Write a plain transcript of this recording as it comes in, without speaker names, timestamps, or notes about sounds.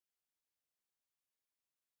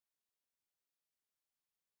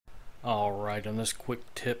Alright, in this quick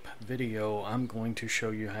tip video, I'm going to show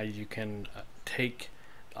you how you can take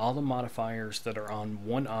all the modifiers that are on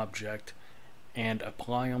one object and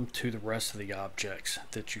apply them to the rest of the objects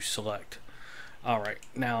that you select. Alright,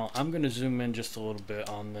 now I'm going to zoom in just a little bit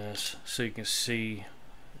on this so you can see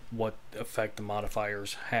what effect the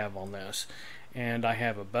modifiers have on this. And I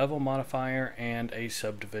have a bevel modifier and a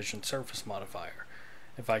subdivision surface modifier.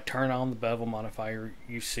 If I turn on the bevel modifier,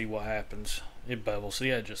 you see what happens. It bevels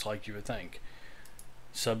the edges like you would think.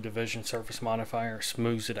 Subdivision surface modifier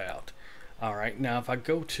smooths it out. Alright, now if I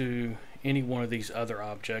go to any one of these other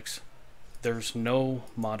objects, there's no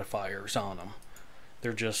modifiers on them.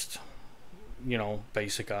 They're just, you know,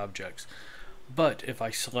 basic objects. But if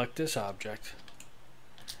I select this object,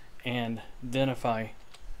 and then if I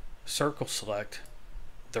circle select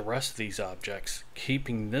the rest of these objects,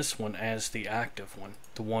 keeping this one as the active one,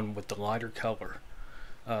 the one with the lighter color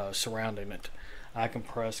surrounding it, I can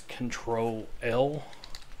press Control L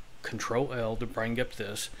to bring up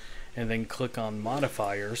this, and then click on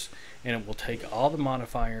modifiers, and it will take all the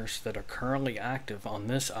modifiers that are currently active on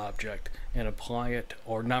this object and apply it,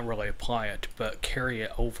 or not really apply it, but carry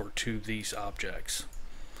it over to these objects.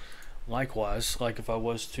 Likewise, like if I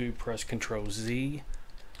was to press Control Z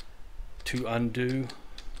to undo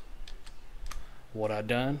what I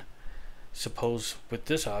done, suppose with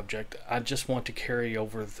this object I just want to carry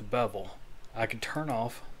over the bevel, I can turn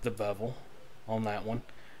off the bevel on that one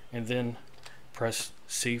and then press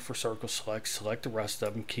C for circle select the rest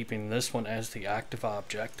of them, keeping this one as the active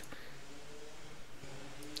object,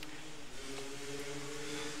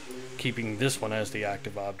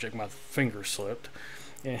 my finger slipped,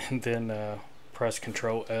 and then press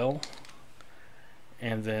Control L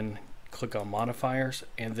and then click on modifiers,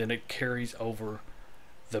 and then it carries over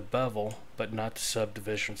the bevel but not the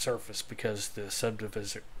subdivision surface, because the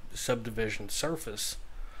subdivision surface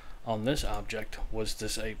on this object was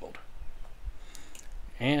disabled.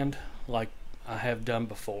 And like I have done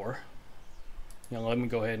before, now let me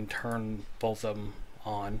go ahead and turn both of them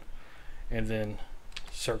on, and then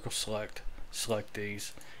circle select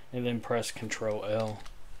these, and then press Control L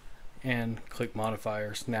and click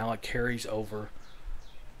modifiers. Now it carries over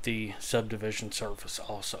the subdivision surface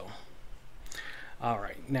also.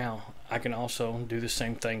 Alright, now I can also do the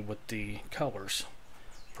same thing with the colors.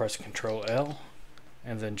 Press Control L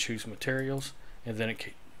and then choose materials, and then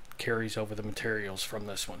it carries over the materials from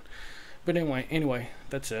this one. But anyway,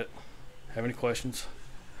 that's it. Have any questions?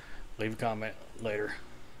 Leave a comment later.